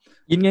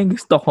 Yun nga yung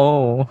gusto ko.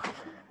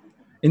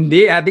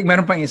 Hindi, ating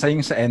meron pang isa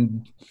yung sa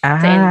end.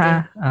 Sa ending.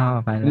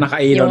 Pala.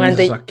 Nakailaw ng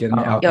sasakyan.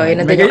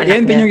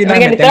 Yan din yung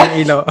ginamit yung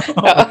ilaw.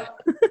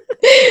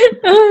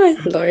 Oh,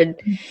 Lord.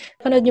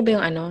 Panood niyo ba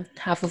yung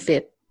half of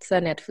it sa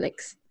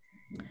Netflix?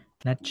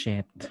 Not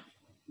yet.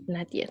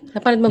 Not yet.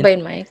 Napanood mo ba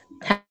yun, Mike?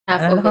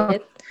 Half of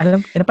it?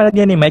 Napanood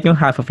yan ni Mike yung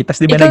half of it.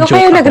 Tapos di ba nag-joke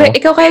ako?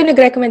 Ikaw kayo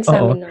nag-recommend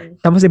sa amin nun.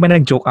 Tapos di ba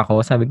nag-joke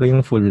ako? Sabi ko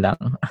yung full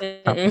lang.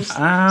 Tapos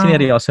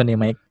sineryoso ni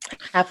Mike.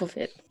 Half of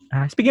it.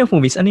 Speaking of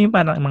movies, ano yung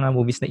parang mga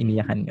movies na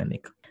iniyakan ka,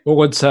 Nick?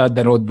 Bukod sa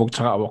The Notebook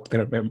tsaka A Walk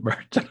to Remember.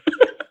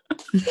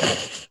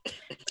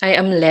 I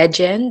Am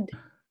Legend.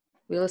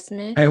 Will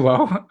Smith. Ay,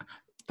 wow.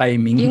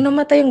 Timing. Yung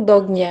namatay yung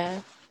dog niya.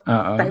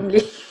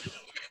 Timely.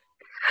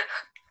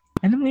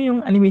 Alam mo yung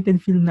animated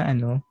film na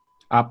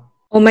Up.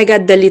 Oh my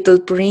God, The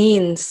Little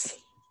Prince.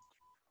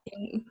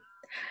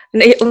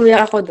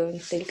 Umiyak ako doon.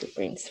 The Little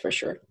Prince, for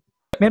sure.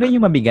 Meron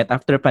yung mabigat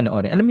after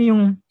panoorin. Alam mo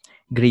yung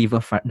Grave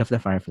of the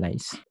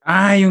Fireflies?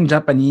 Yung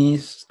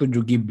Japanese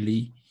Studio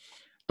Ghibli.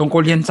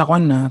 Tungkol yan sa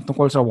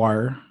tungkol sa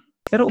war.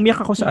 Pero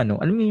umiyak ako sa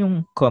alam mo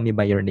yung Call Me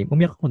By Your Name?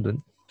 Umiyak ako doon.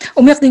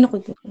 Umiyak din ako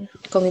doon.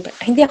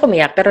 Hindi ako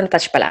umiyak, pero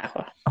natouch pala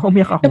ako. Ako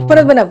umiyak ako.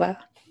 Nagparad mo na ba?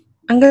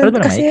 Ang ganda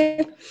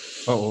kasi...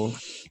 Oo.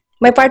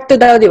 May part 2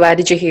 daw, di ba?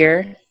 Did you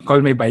hear?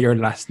 Call Me By Your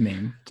Last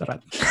Name.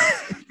 Charat.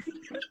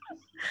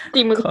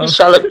 Timothy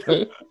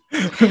Chalamet.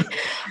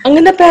 Ang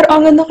ganda, pero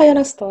ang ganda kaya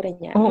ng story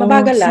niya.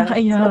 Mabagal lang.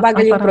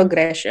 Mabagal yung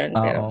progression.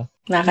 Pero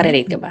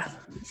nakaka-relate ka ba?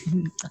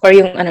 Or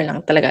yung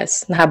lang talaga,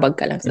 nahabag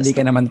ka lang sa Hindi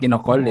ka naman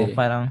kinokol eh.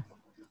 Parang...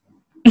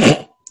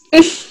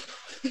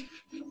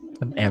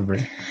 Whatever.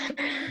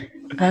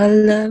 I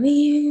love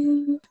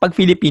you. Pag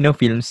Filipino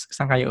films,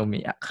 saan kayo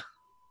umiyak?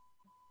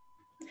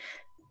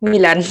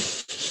 Milan.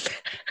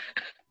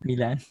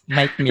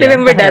 Mike Milan.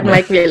 Remember that,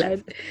 Mike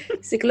Milan.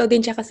 Si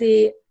Claudine siya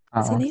kasi...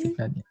 sino yun?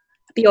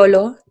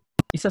 Piolo.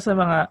 Isa sa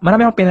mga...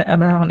 Marami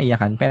akong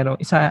naiyakan, pero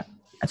isa,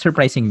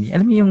 surprisingly,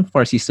 alam mo yung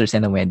Four Sisters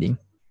and a Wedding?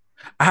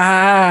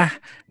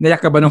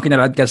 Naiyak ka ba nung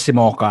kinalad ka si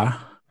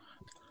Mocha?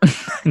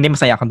 Hindi,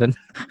 masaya ako dun.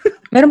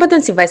 Meron ba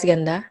dun si Vice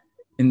Ganda?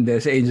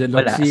 Hindi, si Angel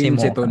Locsin,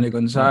 si Tony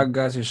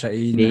Gonzaga, si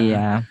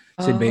Shaina,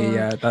 si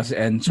Bea, tapos si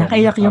Enzo.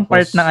 Nakaiyak yung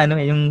part ng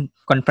yung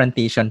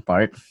confrontation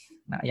part.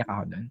 Naiyak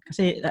ako doon.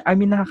 Kasi,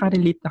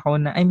 nakaka-relate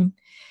ako na,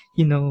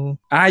 yung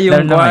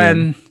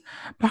one.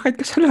 Bakit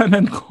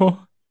kasalanan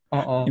ko?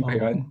 Oo. Iba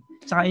yun?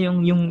 Saka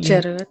yung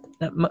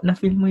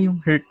na-feel mo yung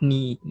hurt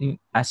ni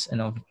as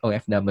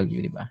OFW,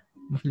 di ba?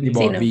 Ni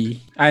Bobby.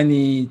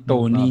 Ni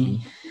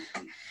Tony.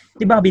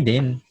 Di Bobby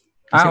din.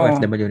 Kasi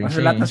OFW rin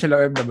siya. Lahat na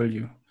sila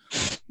OFW.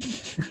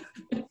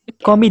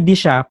 Comedy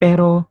siya,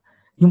 pero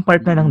yung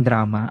part na ng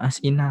drama, as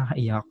in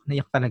nakakaiyak.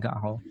 Naiyak talaga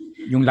ako.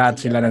 Yung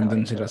lahat sila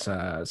nandun sila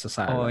sa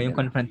sala. Yung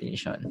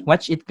confrontation.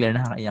 Watch it, Claire.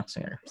 Nakakaiyak,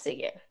 sir.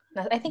 Sige.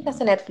 I think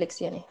nasa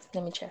Netflix yun eh.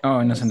 Let me check. Oo,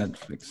 nasa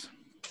Netflix.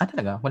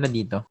 Talaga? Wala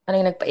dito. Ano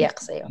yung nagpaiyak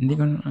sa'yo? Hindi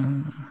ko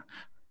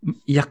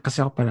iyak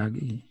kasi ako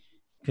palagi.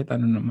 Kahit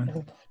ano naman.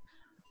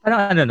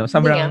 Parang no,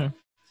 Hindi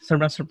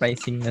sobrang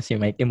surprising na si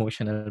Mike,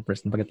 emotional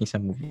person pagdating sa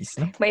movies,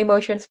 no? May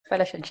emotions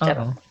pala siya.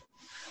 Oo.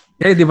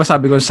 Eh, di ba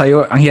sabi ko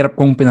sa'yo, ang hirap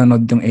kong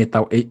pinanood yung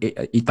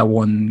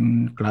Itaewon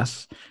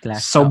class.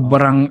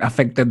 Sobrang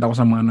affected ako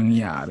sa mga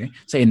nangyayari.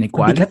 Sa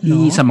inequality, Mabigat,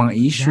 no? sa mga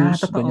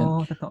issues.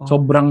 Totoo.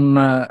 Sobrang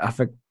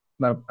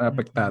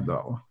apektado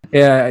ako.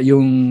 Kaya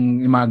yung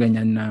mga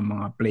ganyan na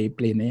mga play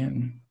na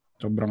yan,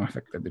 sobrang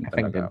affected din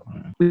talaga ako.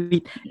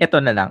 Wait,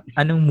 eto na lang.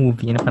 Anong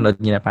movie na napanood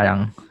niyo na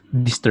parang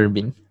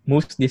disturbing?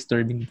 Most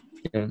disturbing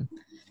film?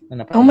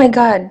 Oh my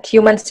God.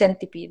 Human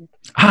Centipede.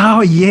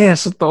 Oh,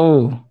 yes!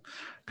 Ito.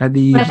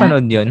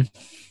 Napanood yun?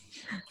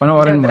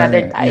 Panoorin mo.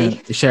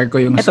 I-share ko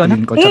yung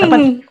screen ko.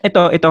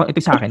 Ito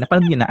sa akin.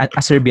 Napanood niyo na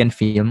a Serbian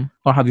film?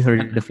 Or have you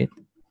heard of it?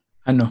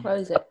 Ano? What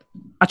is it?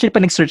 Actually,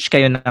 pag nag-search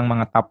kayo ng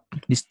mga top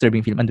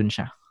disturbing film, andun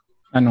siya.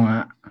 Ano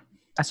nga?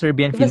 A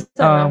Serbian film.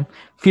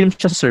 Film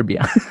siya sa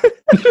Serbia.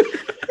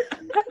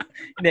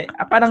 Hindi,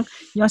 parang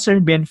yung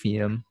Serbian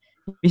film,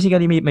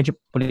 basically medyo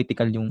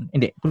political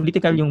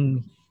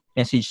yung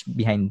message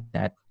behind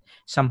that.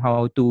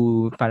 Somehow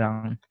to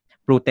parang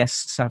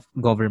protest sa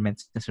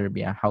government sa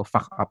Serbia, how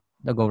fuck up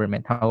the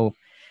government, how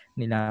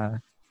nila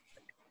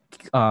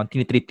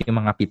tinitreat yung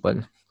mga people.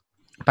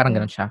 Parang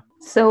ganun siya.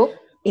 So,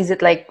 is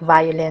it like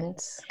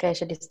violence? Kaya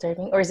siya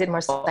disturbing? Or is it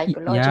more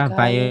psychological? Yeah,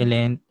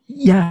 violent.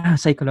 Yeah,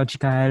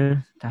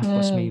 psychological.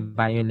 Tapos may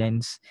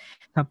violence.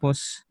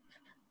 Tapos,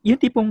 yung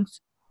tipong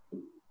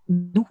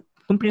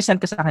kung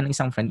present ka sa akin ng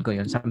isang friend ko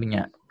yun, sabi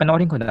niya,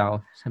 panoorin ko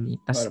daw.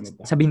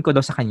 Sabihin ko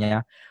daw sa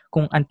kanya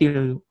kung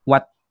until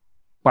what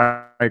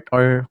part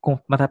or kung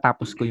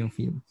matatapos ko yung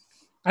film.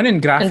 Ano yun?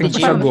 Graphic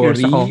siya,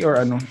 gory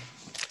or ano?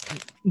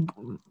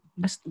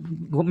 Basta,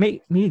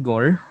 may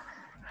gore.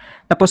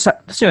 Tapos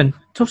yun.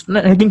 So,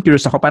 naging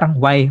curious ako. Parang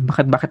why?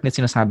 Bakit na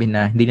sinasabi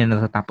na hindi na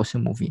natatapos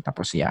yung movie?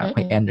 Tapos I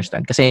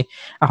understand. Kasi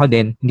ako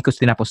din, hindi ko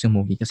tinapos yung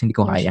movie kasi hindi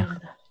ko kaya.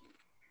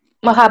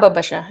 Mahaba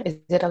ba siya?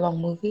 Is it a long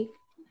movie?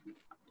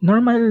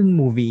 Normal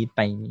movie,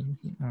 tiny.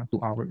 2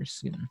 hours.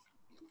 Yun.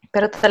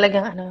 Pero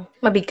talagang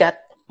mabigat.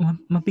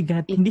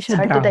 Mabigat. Hindi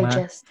siya hard drama. To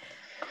digest.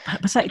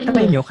 Basta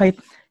itry nyo.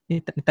 Kahit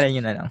itry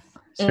nyo na lang.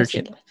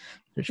 Search it.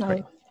 Search for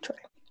it.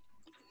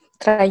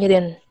 Try nyo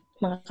din,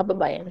 mga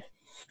kababayan.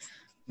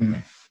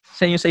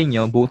 Sa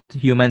inyo, both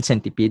Human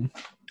Centipede.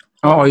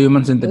 Oo,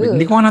 Human Centipede.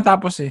 Hindi ko nga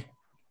natapos eh.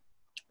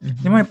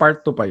 Hindi may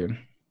part 2 pa yun.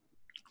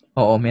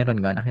 Oo,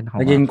 meron nga. Nakita ko.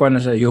 Naging ko na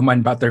siya,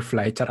 Human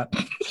Butterfly. Charat.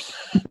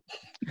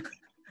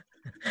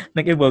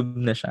 Nag-evolve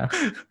na siya.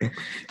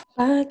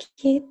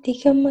 Bakit di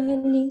ka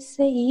malis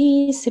sa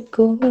isip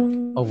ko?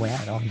 Oh,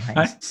 wow.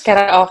 Nice.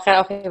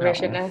 Karaoke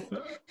version na.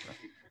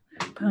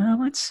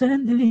 Bawat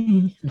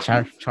sandali.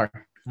 Char.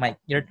 Mike,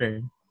 your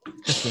turn.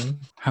 Sing.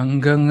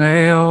 Hanggang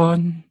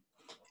ngayon.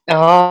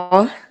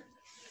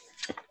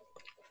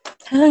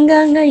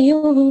 Hanggang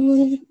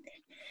ngayon.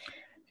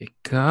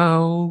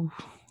 Ikaw.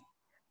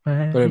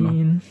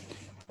 Parin.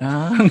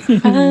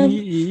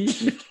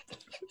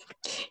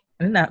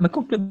 Ano na?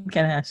 Mag-conclude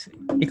ka na.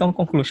 Ikaw ang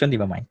conclusion, di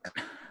ba, Mike?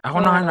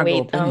 Ako na nga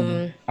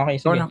nag-open. Okay,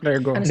 sige.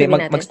 Go.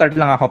 Mag-start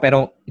lang ako,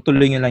 pero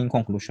ituloy nyo lang yung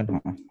conclusion.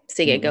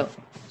 Sige, go.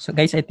 So,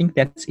 guys, I think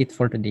that's it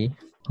for today.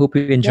 Hope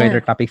you enjoyed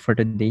our topic for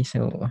today.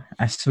 So,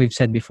 as we've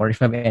said before, if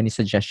you have any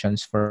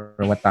suggestions for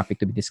what topic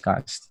to be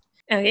discussed.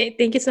 Okay,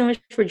 thank you so much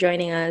for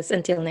joining us.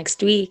 Until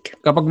next week.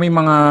 Kapag may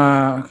mga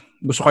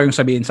gusto kayong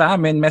sabihin sa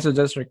amin,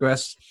 messages,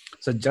 requests,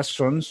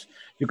 suggestions,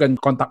 you can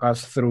contact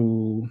us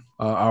through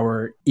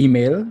our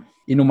email,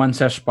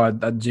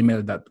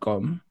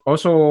 inumanseshpod@gmail.com.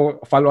 Also,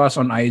 follow us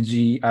on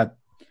IG at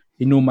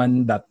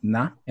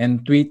inuman.na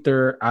and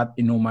Twitter at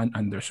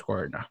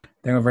inuman_na.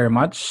 Thank you very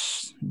much.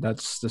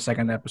 That's the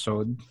second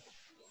episode.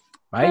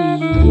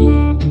 Bye!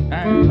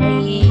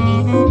 Bye!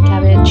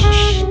 Cabbage.